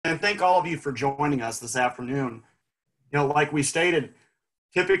And thank all of you for joining us this afternoon. Like we stated,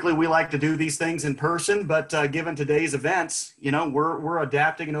 typically we like to do these things in person, but given today's events, we're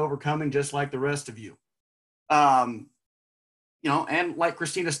adapting and overcoming just like the rest of you. And like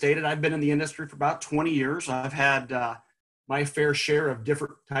Christina stated, I've been in the industry for about 20 years. I've had my fair share of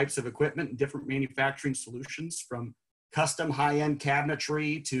different types of equipment and different manufacturing solutions, from custom high-end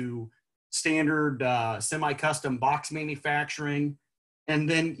cabinetry to standard semi-custom box manufacturing. And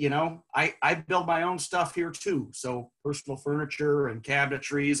then, I build my own stuff here too. So personal furniture and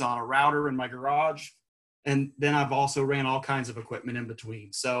cabinetries on a router in my garage. And then I've also ran all kinds of equipment in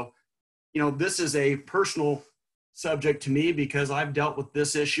between. So, this is a personal subject to me because I've dealt with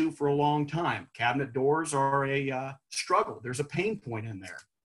this issue for a long time. Cabinet doors are a struggle. There's a pain point in there.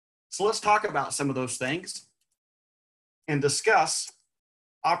 So let's talk about some of those things and discuss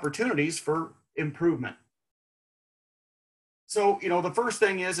opportunities for improvement. So, the first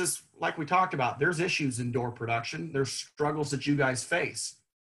thing is like we talked about, there's issues in door production. There's struggles that you guys face.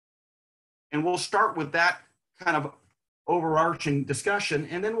 And we'll start with that kind of overarching discussion,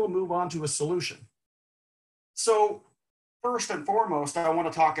 and then we'll move on to a solution. So first and foremost, I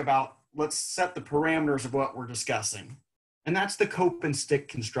want to talk about, let's set the parameters of what we're discussing. And that's the cope and stick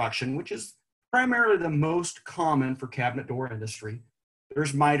construction, which is primarily the most common for cabinet door industry.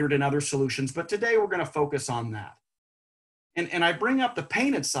 There's mitered and other solutions, but today we're going to focus on that. And I bring up the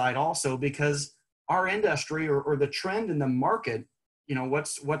painted side also because our industry or the trend in the market,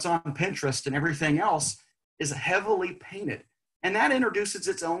 what's on Pinterest and everything else is heavily painted. And that introduces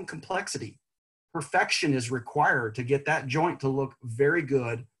its own complexity. Perfection is required to get that joint to look very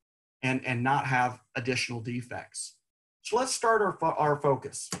good and not have additional defects. So let's start our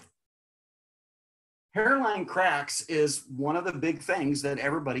focus. Hairline cracks is one of the big things that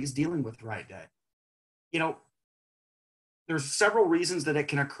everybody's dealing with right now. There's several reasons that it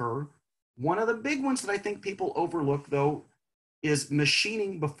can occur. One of the big ones that I think people overlook, though, is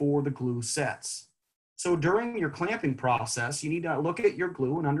machining before the glue sets. So during your clamping process, you need to look at your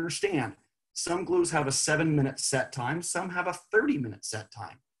glue and understand some glues have a 7-minute set time, some have a 30-minute set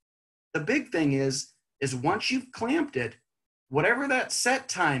time. The big thing is once you've clamped it, whatever that set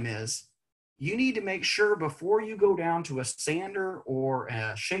time is, you need to make sure before you go down to a sander or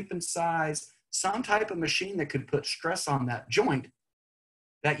a shape and size, some type of machine that could put stress on that joint,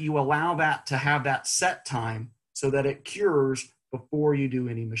 that you allow that to have that set time so that it cures before you do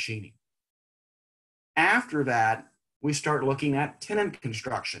any machining. After that, we start looking at tenon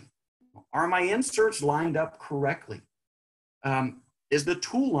construction. Are my inserts lined up correctly? Is the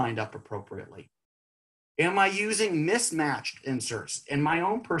tool lined up appropriately? Am I using mismatched inserts? In my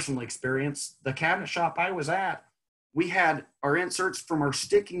own personal experience, the cabinet shop I was at, we had our inserts from our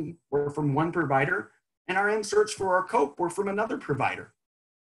sticking were from one provider, and our inserts for our cope were from another provider.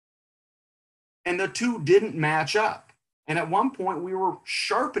 And the two didn't match up. And at one point, we were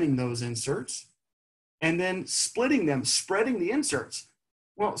sharpening those inserts and then splitting them, spreading the inserts.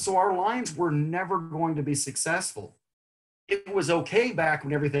 Well, so our lines were never going to be successful. It was okay back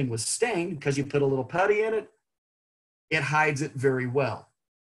when everything was stained because you put a little putty in it, it hides it very well.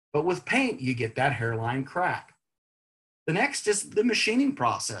 But with paint, you get that hairline crack. The next is the machining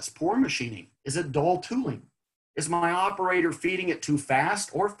process, pour machining. Is it dull tooling? Is my operator feeding it too fast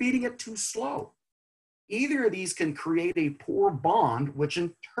or feeding it too slow? Either of these can create a poor bond, which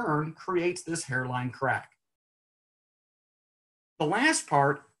in turn creates this hairline crack. The last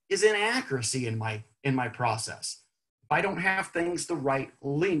part is inaccuracy in my process. If I don't have things the right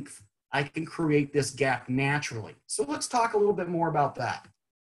length, I can create this gap naturally. So let's talk a little bit more about that.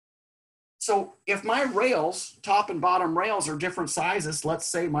 So if my rails, top and bottom rails, are different sizes, let's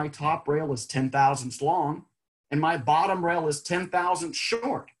say my top rail is 10 thousandths long and my bottom rail is 10 thousandths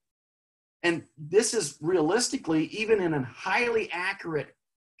short. And this is realistically, even in a highly accurate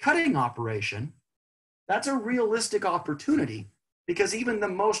cutting operation, that's a realistic opportunity because even the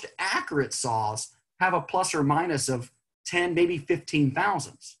most accurate saws have a plus or minus of 10, maybe 15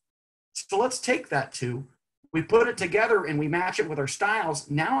 thousandths. So let's take that we put it together and we match it with our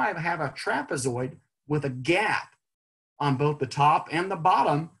styles. Now I have a trapezoid with a gap on both the top and the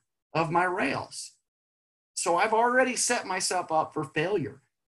bottom of my rails. So I've already set myself up for failure.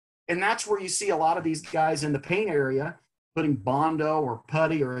 And that's where you see a lot of these guys in the paint area putting Bondo or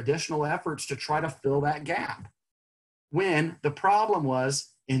putty or additional efforts to try to fill that gap, when the problem was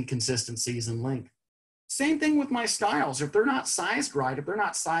inconsistencies in length. Same thing with my styles. If they're not sized right, if they're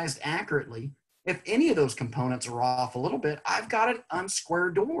not sized accurately, if any of those components are off a little bit, I've got an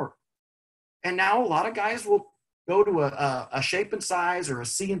unsquare door. And now a lot of guys will go to a shape and size or a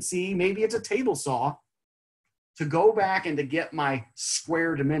CNC, maybe it's a table saw, to go back and to get my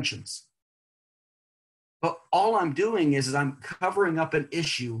square dimensions. But all I'm doing is I'm covering up an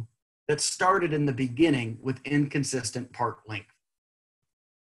issue that started in the beginning with inconsistent part length.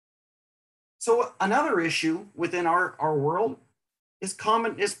 So another issue within our world is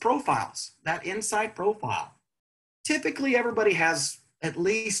profiles, that inside profile. Typically everybody has at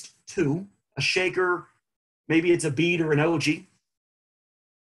least two, a shaker, maybe it's a bead or an OG.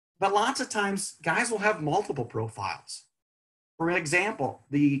 But lots of times guys will have multiple profiles. For example,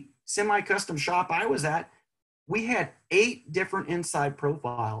 the semi-custom shop I was at, we had 8 different inside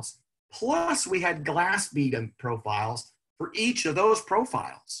profiles, plus we had glass bead profiles for each of those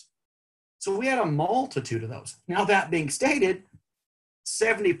profiles. So we had a multitude of those. Now that being stated,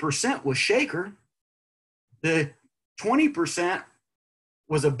 70% was shaker, the 20%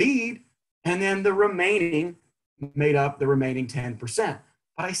 was a bead, and then the remaining made up the remaining 10%.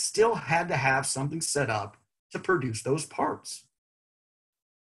 But I still had to have something set up to produce those parts.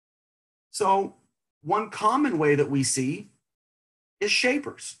 So one common way that we see is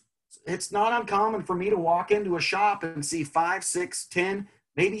shapers. It's not uncommon for me to walk into a shop and see 5, 6, 10,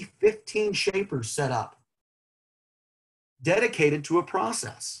 maybe 15 shapers set up, dedicated to a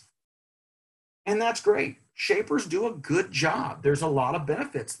process. And that's great. Shapers do a good job. There's a lot of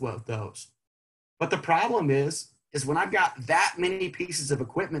benefits with those. But the problem is when I've got that many pieces of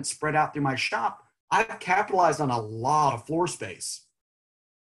equipment spread out through my shop, I've capitalized on a lot of floor space.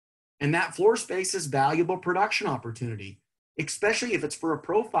 And that floor space is valuable production opportunity, especially if it's for a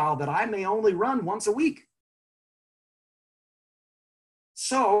profile that I may only run once a week.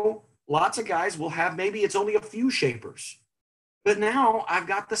 So lots of guys will have, maybe it's only a few shapers, but now I've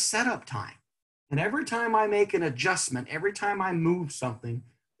got the setup time. And every time I make an adjustment, every time I move something,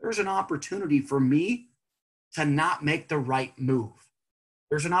 there's an opportunity for me to not make the right move.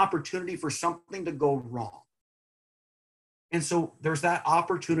 There's an opportunity for something to go wrong. And so there's that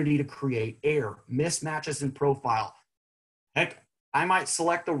opportunity to create error, mismatches in profile. Heck, I might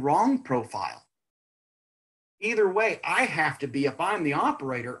select the wrong profile. Either way, I have to be, if I'm the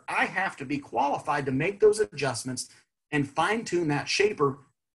operator, I have to be qualified to make those adjustments and fine tune that shaper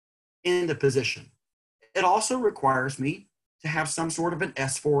into position. It also requires me to have some sort of an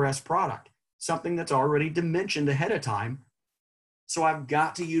S4S product, something that's already dimensioned ahead of time. So I've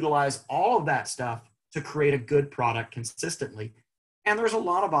got to utilize all of that stuff to create a good product consistently. And there's a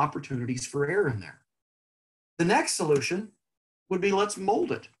lot of opportunities for error in there. The next solution would be, let's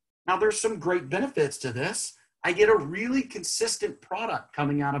mold it. Now there's some great benefits to this. I get a really consistent product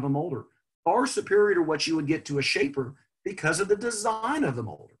coming out of a molder, far superior to what you would get to a shaper because of the design of the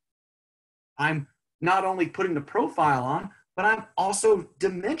molder. I'm not only putting the profile on, but I'm also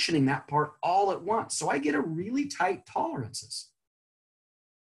dimensioning that part all at once. So I get a really tight tolerances.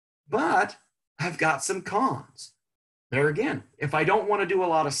 But I've got some cons. There again, if I don't want to do a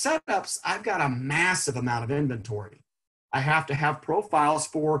lot of setups, I've got a massive amount of inventory. I have to have profiles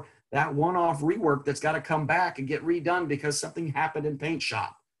for that one-off rework that's got to come back and get redone because something happened in paint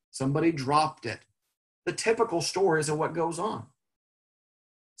shop. Somebody dropped it. The typical stories of what goes on.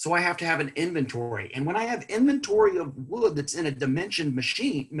 So I have to have an inventory. And when I have inventory of wood that's in a dimension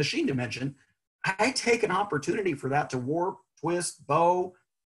machine dimension, I take an opportunity for that to warp, twist, bow,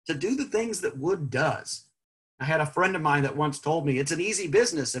 to do the things that wood does. I had a friend of mine that once told me it's an easy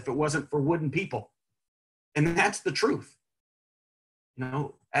business if it wasn't for wooden people. And that's the truth. You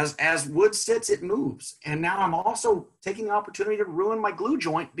know, as wood sits, it moves. And now I'm also taking the opportunity to ruin my glue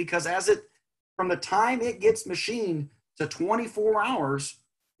joint because from the time it gets machined to 24 hours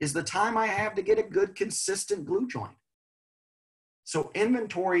is the time I have to get a good, consistent glue joint. So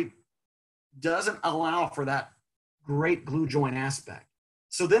inventory doesn't allow for that great glue joint aspect.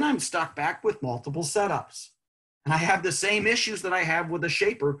 So then I'm stuck back with multiple setups. And I have the same issues that I have with a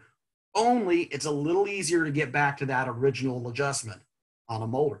shaper, only it's a little easier to get back to that original adjustment on a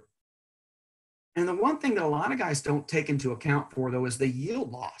molder. And the one thing that a lot of guys don't take into account for, though, is the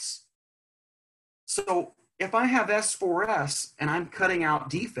yield loss. So if I have S4S and I'm cutting out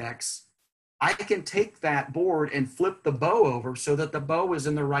defects, I can take that board and flip the bow over so that the bow is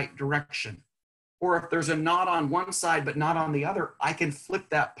in the right direction. Or if there's a knot on one side but not on the other, I can flip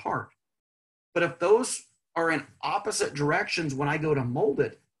that part. But if those are in opposite directions when I go to mold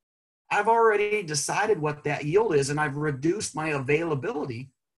it, I've already decided what that yield is and I've reduced my availability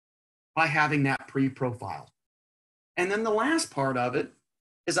by having that pre-profiled. And then the last part of it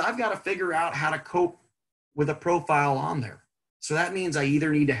is I've got to figure out how to cope with a profile on there. So that means I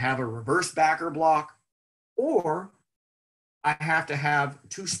either need to have a reverse backer block or I have to have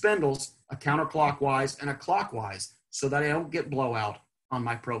 2 spindles, a counterclockwise and a clockwise, so that I don't get blowout on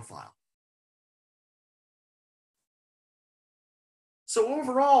my profile. So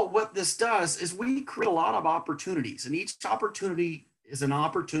overall, what this does is we create a lot of opportunities, and each opportunity is an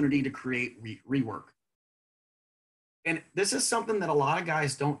opportunity to create rework. And this is something that a lot of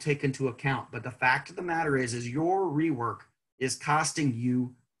guys don't take into account. But the fact of the matter is your rework is costing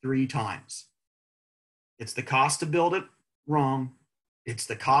you three times. It's the cost to build it wrong. It's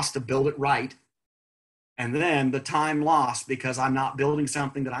the cost to build it right. And then the time lost because I'm not building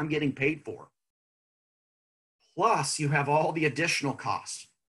something that I'm getting paid for. Plus, you have all the additional costs,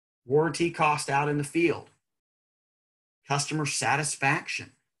 warranty cost out in the field, customer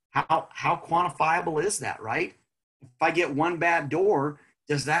satisfaction. How quantifiable is that, right? If I get one bad door,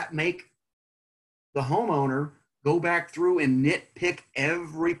 does that make the homeowner go back through and nitpick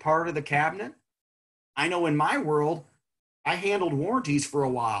every part of the cabinet? I know in my world, I handled warranties for a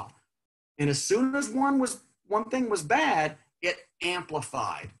while. And as soon as one thing was bad, it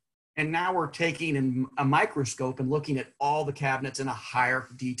amplified. And now we're taking a microscope and looking at all the cabinets in a higher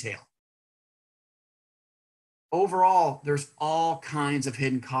detail. Overall, there's all kinds of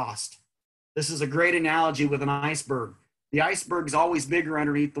hidden cost. This is a great analogy with an iceberg. The iceberg is always bigger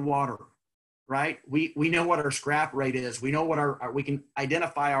underneath the water, right? We know what our scrap rate is. We know what we can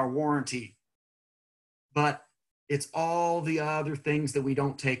identify our warranty. But it's all the other things that we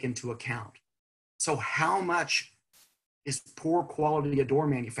don't take into account. So how much is poor quality of door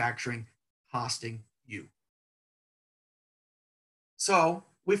manufacturing costing you? So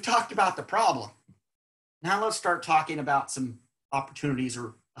we've talked about the problem. Now let's start talking about some opportunities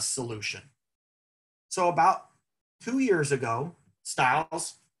or a solution. So about 2 years ago,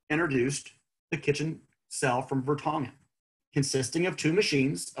 Stiles introduced the kitchen cell from Vertonghen, consisting of two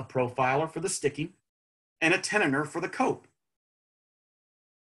machines, a profiler for the sticking and a tensioner for the cope.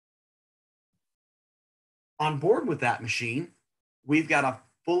 On board with that machine, we've got a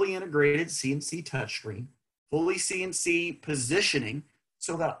fully integrated CNC touchscreen, fully CNC positioning,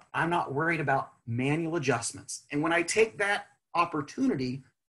 so that I'm not worried about manual adjustments. And when I take that opportunity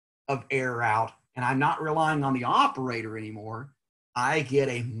of air out and I'm not relying on the operator anymore, I get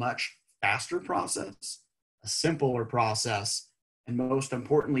a much faster process, a simpler process, and most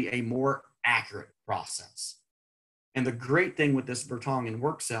importantly, a more accurate process. And the great thing with this Vertonghen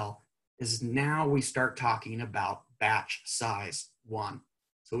work cell is now we start talking about batch size 1.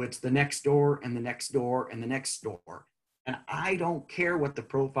 So it's the next door and the next door and the next door. And I don't care what the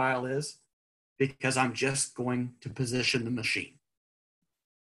profile is because I'm just going to position the machine.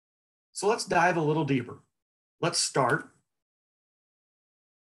 So let's dive a little deeper. Let's start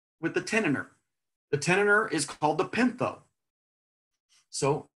with the tensioner. The tensioner is called the Pintho.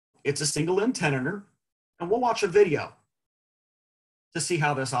 So it's a single end tensioner, and we'll watch a video to see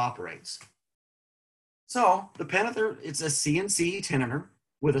how this operates. So the Pintho, it's a CNC tensioner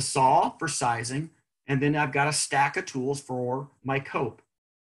with a saw for sizing, and then I've got a stack of tools for my cope.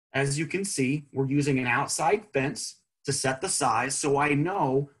 As you can see, we're using an outside fence to set the size so I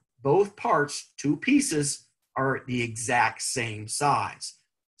know both parts, two pieces, are the exact same size.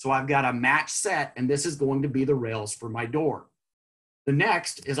 So I've got a match set, and this is going to be the rails for my door. The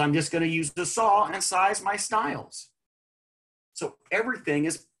next is I'm just going to use the saw and size my stiles. So everything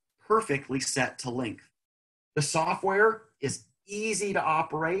is perfectly set to length. The software is easy to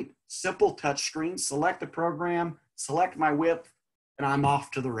operate, simple touchscreen, select the program, select my width, and I'm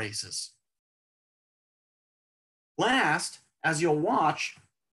off to the races. Last, as you'll watch,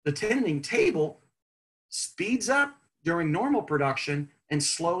 the tensioning table speeds up during normal production and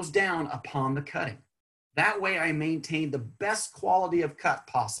slows down upon the cutting. That way I maintain the best quality of cut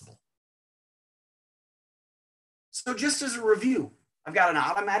possible. So just as a review, I've got an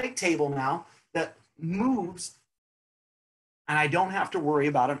automatic table now that moves, and I don't have to worry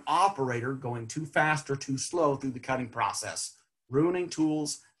about an operator going too fast or too slow through the cutting process, ruining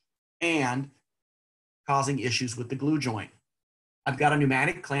tools and causing issues with the glue joint. I've got a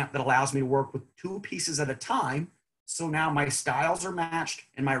pneumatic clamp that allows me to work with two pieces at a time. So now my stiles are matched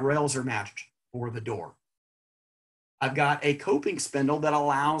and my rails are matched for the door. I've got a coping spindle that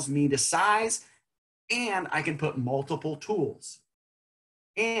allows me to size, and I can put multiple tools.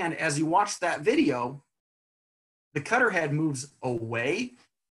 And as you watch that video, the cutter head moves away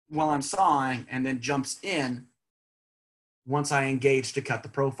while I'm sawing and then jumps in once I engage to cut the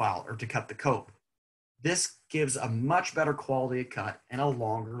profile or to cut the cope. This gives a much better quality of cut and a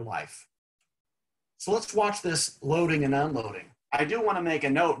longer life. So let's watch this loading and unloading. I do want to make a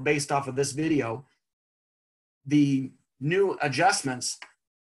note based off of this video. The new adjustments,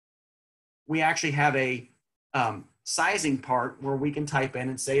 we actually have a sizing part where we can type in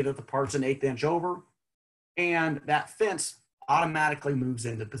and say that the part's an 1/8 inch over, and that fence automatically moves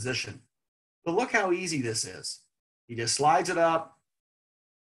into position. But look how easy this is. He just slides it up,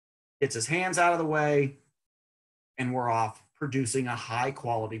 gets his hands out of the way, and we're off producing a high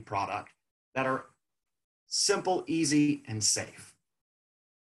quality product that are simple, easy, and safe.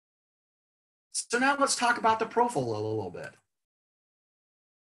 So now let's talk about the Profil a little bit.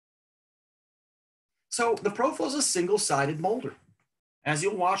 So the Profil is a single-sided molder. As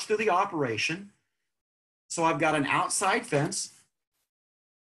you'll watch through the operation, so I've got an outside fence.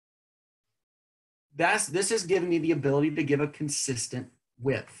 This is giving me the ability to give a consistent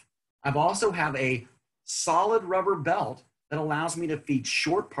width. I've also have a solid rubber belt that allows me to feed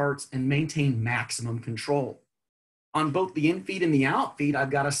short parts and maintain maximum control. On both the infeed and the outfeed, I've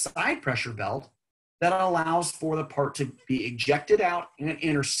got a side pressure belt that allows for the part to be ejected out and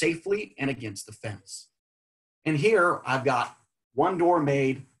enter safely and against the fence. And here I've got one door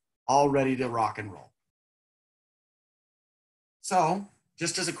made, all ready to rock and roll. So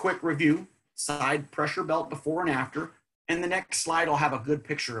just as a quick review, side pressure belt before and after, and the next slide will have a good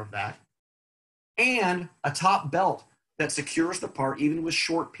picture of that. And a top belt that secures the part even with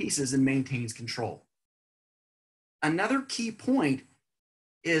short pieces and maintains control. Another key point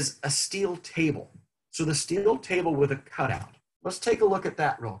is a steel table. So the steel table with a cutout. Let's take a look at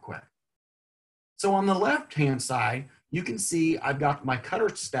that real quick. So on the left-hand side, you can see I've got my cutter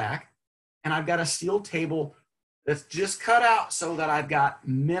stack and I've got a steel table that's just cut out so that I've got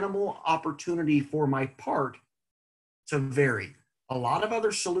minimal opportunity for my part to vary. A lot of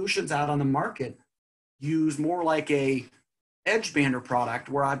other solutions out on the market use more like a edge bander product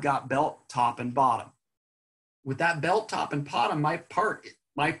where I've got belt top and bottom. With that belt top and bottom, my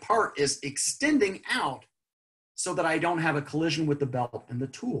part is extending out so that I don't have a collision with the belt and the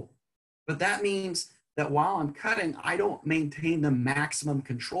tool. But that means that while I'm cutting, I don't maintain the maximum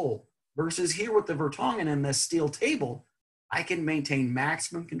control. Versus here with the Vertonghen and this steel table, I can maintain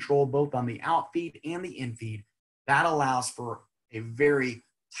maximum control both on the outfeed and the infeed. That allows for a very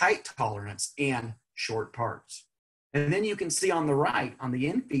tight tolerance and short parts. And then you can see on the right, on the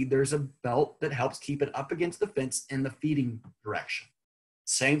infeed, there's a belt that helps keep it up against the fence in the feeding direction.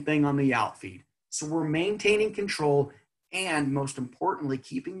 Same thing on the outfeed. So we're maintaining control and most importantly,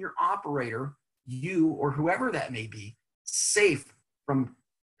 keeping your operator, you or whoever that may be, safe from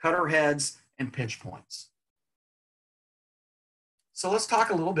cutter heads and pinch points. So let's talk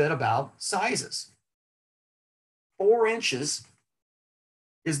a little bit about sizes. 4 inches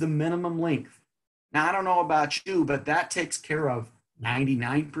is the minimum length. Now, I don't know about you, but that takes care of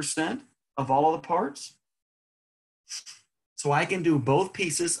 99% of all of the parts. So I can do both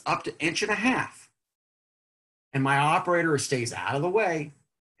pieces up to 1.5 inches. And my operator stays out of the way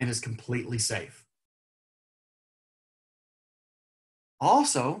and is completely safe.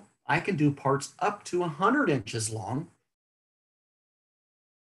 Also, I can do parts up to 100 inches long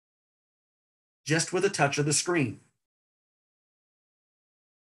just with a touch of the screen.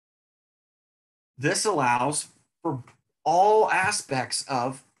 This allows for all aspects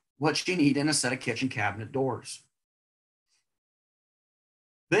of what you need in a set of kitchen cabinet doors.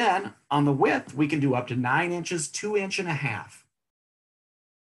 Then on the width, we can do up to 9 inches, 2.5 inches,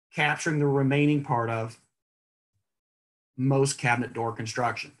 capturing the remaining part of most cabinet door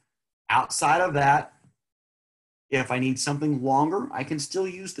construction. Outside of that, if I need something longer, I can still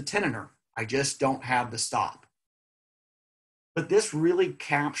use the tenon. I just don't have the stop. But this really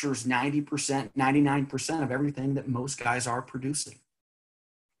captures 90%, 99% of everything that most guys are producing.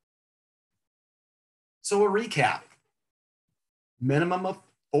 So a recap, minimum of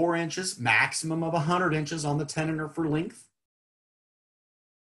 4 inches, maximum of 100 inches on the tenon for length.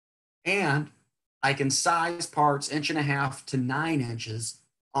 And I can size parts 1.5 inches to 9 inches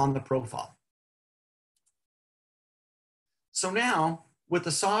on the Profil. So now with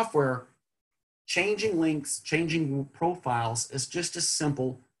the software, changing lengths, changing profiles is just as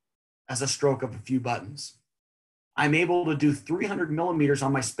simple as a stroke of a few buttons. I'm able to do 300 millimeters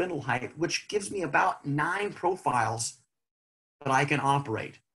on my spindle height, which gives me about 9 profiles that I can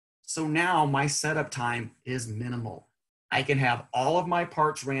operate. So now my setup time is minimal. I can have all of my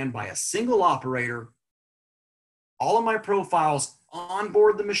parts ran by a single operator, all of my profiles on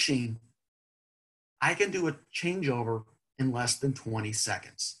board the machine. I can do a changeover in less than 20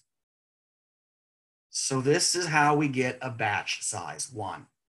 seconds. So this is how we get a batch size 1.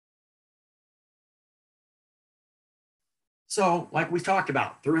 So like we talked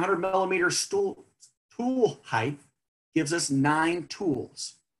about, 300 millimeter tool height gives us 9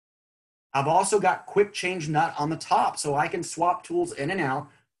 tools. I've also got quick change nut on the top so I can swap tools in and out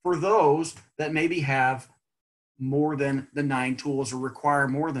for those that maybe have more than the 9 tools or require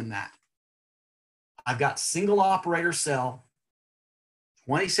more than that. I've got single operator cell,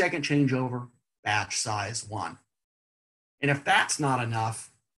 20-second changeover, batch size 1. And if that's not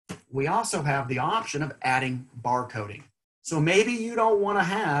enough, we also have the option of adding barcoding. So maybe you don't want to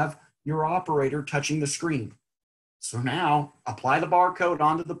have your operator touching the screen. So now apply the barcode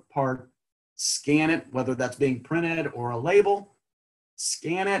onto the part, scan it, whether that's being printed or a label,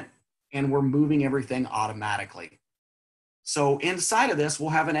 scan it, and we're moving everything automatically. So inside of this,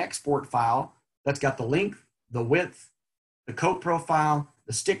 we'll have an export file that's got the length, the width, the coat profile,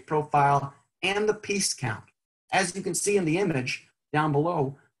 the stick profile, and the piece count. As you can see in the image down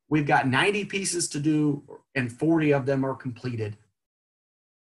below, we've got 90 pieces to do and 40 of them are completed.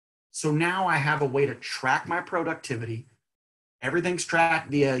 So now I have a way to track my productivity. Everything's tracked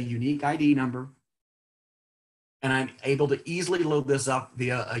via a unique ID number, and I'm able to easily load this up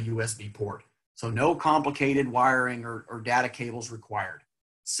via a USB port. So no complicated wiring or data cables required.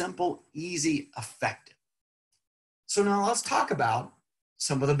 Simple, easy, effective. So now let's talk about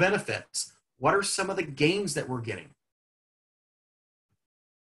some of the benefits. What are some of the gains that we're getting?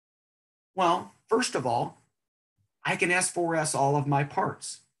 Well, first of all, I can S4S all of my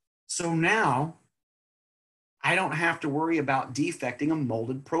parts. So now I don't have to worry about defecting a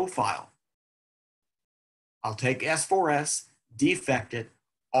molded profile. I'll take S4S, defect it,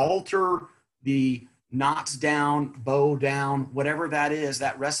 alter the knots down, bow down, whatever that is,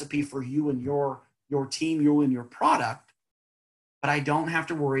 that recipe for you and your team, you and your product, but I don't have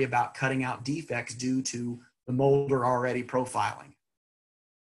to worry about cutting out defects due to the molder already profiling.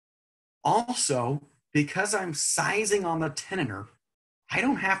 Also, because I'm sizing on the tensioner, I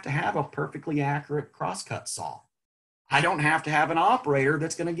don't have to have a perfectly accurate crosscut saw. I don't have to have an operator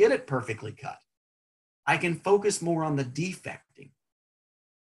that's going to get it perfectly cut. I can focus more on the defecting.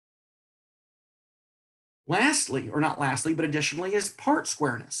 Lastly, or not lastly, but additionally, is part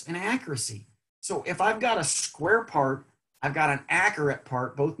squareness and accuracy. So if I've got a square part, I've got an accurate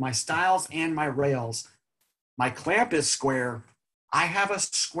part, both my stiles and my rails. My clamp is square. I have a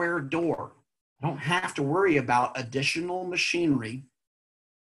square door. I don't have to worry about additional machinery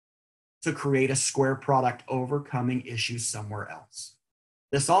to create a square product overcoming issues somewhere else.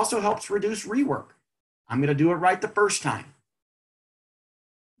 This also helps reduce rework. I'm going to do it right the first time.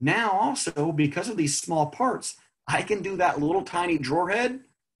 Now also, because of these small parts, I can do that little tiny drawer head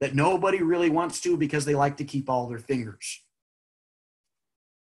that nobody really wants to because they like to keep all their fingers.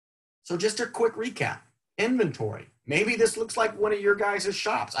 So just a quick recap. Inventory. Maybe this looks like one of your guys'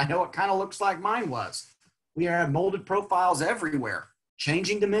 shops. I know it kind of looks like mine was. We had molded profiles everywhere.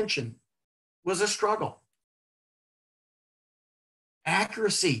 Changing dimension was a struggle.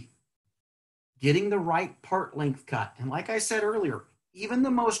 Accuracy. Getting the right part length cut. And like I said earlier, even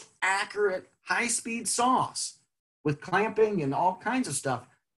the most accurate high-speed saws with clamping and all kinds of stuff,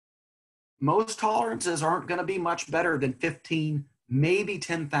 most tolerances aren't going to be much better than 15, maybe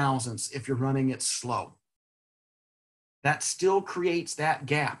 10 thousandths if you're running it slow. That still creates that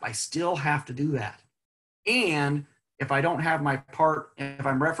gap. I still have to do that. And if I don't have my part, if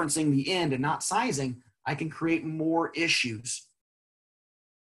I'm referencing the end and not sizing, I can create more issues,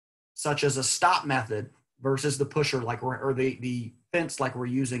 such as a stop method versus the pusher, or the fence like we're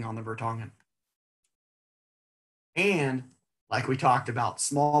using on the Vertonghen. And like we talked about,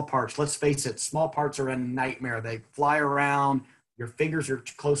 small parts, let's face it, small parts are a nightmare. They fly around, your fingers are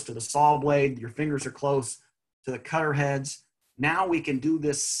close to the saw blade, your fingers are close to the cutter heads. Now we can do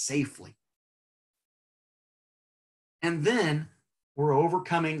this safely. And then we're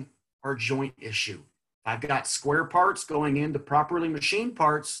overcoming our joint issue. I've got square parts going into properly machined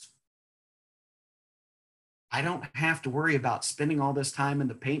parts. I don't have to worry about spending all this time in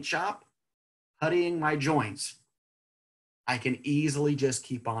the paint shop, puttying my joints. I can easily just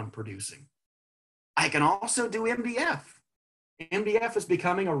keep on producing. I can also do MDF. MDF is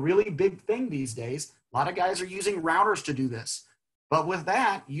becoming a really big thing these days. A lot of guys are using routers to do this. But with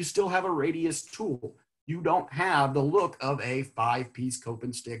that, you still have a radius tool. You don't have the look of a 5-piece cope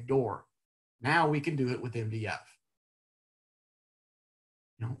and stick door. Now we can do it with MDF.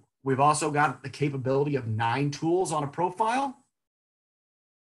 We've also got the capability of 9 tools on a profile.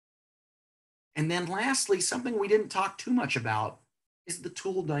 And then lastly, something we didn't talk too much about is the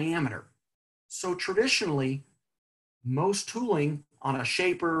tool diameter. So traditionally, most tooling on a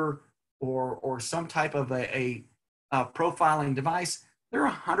shaper or some type of a profiling device, they're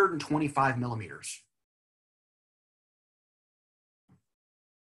 125 millimeters.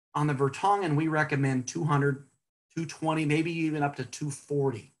 On the Vertonghen, we recommend 200, 220, maybe even up to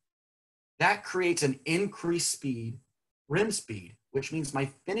 240. That creates an increased speed, rim speed, which means my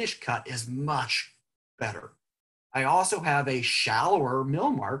finish cut is much better. I also have a shallower mill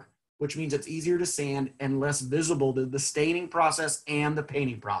mark, which means it's easier to sand and less visible to the staining process and the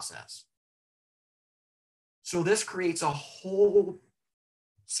painting process. So this creates a whole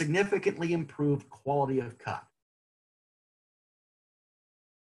significantly improved quality of cut.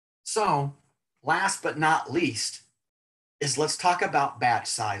 So, last but not least, is let's talk about batch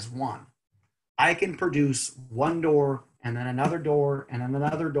size 1. I can produce one door and then another door and then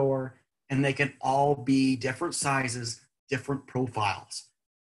another door, and they can all be different sizes, different profiles.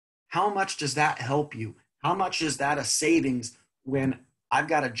 How much does that help you? How much is that a savings when I've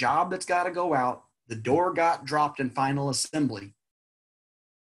got a job that's got to go out, the door got dropped in final assembly?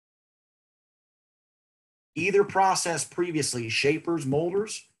 Either process previously, shapers,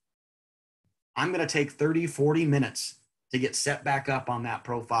 molders, I'm going to take 30, 40 minutes to get set back up on that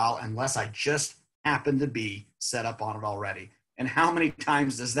profile unless I just happen to be set up on it already. And how many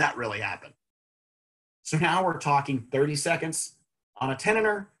times does that really happen? So now we're talking 30 seconds on a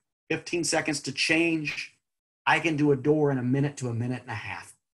tenon, 15 seconds to change. I can do a door in a minute to a minute and a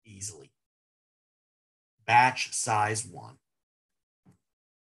half easily. Batch size 1.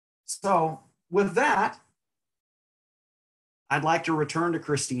 So with that, I'd like to return to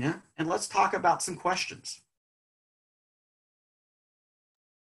Christina and let's talk about some questions.